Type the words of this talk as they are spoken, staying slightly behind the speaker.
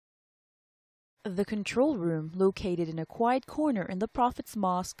The control room, located in a quiet corner in the Prophet's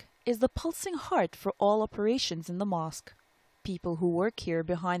mosque, is the pulsing heart for all operations in the mosque. People who work here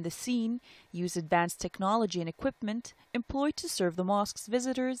behind the scene use advanced technology and equipment employed to serve the mosque's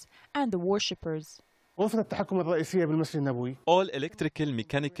visitors and the worshippers. All electrical,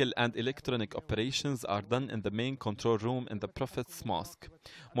 mechanical, and electronic operations are done in the main control room in the Prophet's mosque.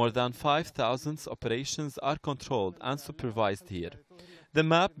 More than 5,000 operations are controlled and supervised here. The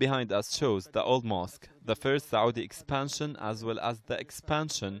map behind us shows the old mosque, the first Saudi expansion, as well as the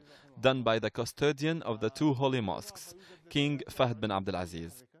expansion done by the custodian of the Two Holy Mosques, King Fahed Bin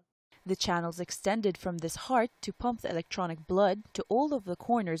Abdulaziz. The channels extended from this heart to pump the electronic blood to all of the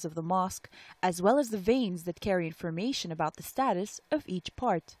corners of the mosque, as well as the veins that carry information about the status of each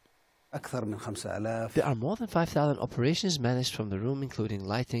part. There are more than 5,000 operations managed from the room, including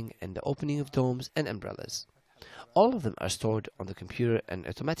lighting and the opening of domes and umbrellas. All of them are stored on the computer and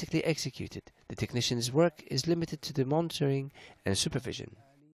automatically executed. The technician's work is limited to the monitoring and supervision.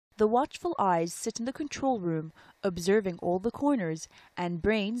 The watchful eyes sit in the control room, observing all the corners, and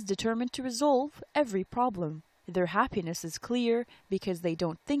brains determined to resolve every problem. Their happiness is clear because they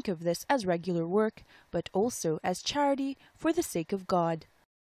don't think of this as regular work, but also as charity for the sake of God.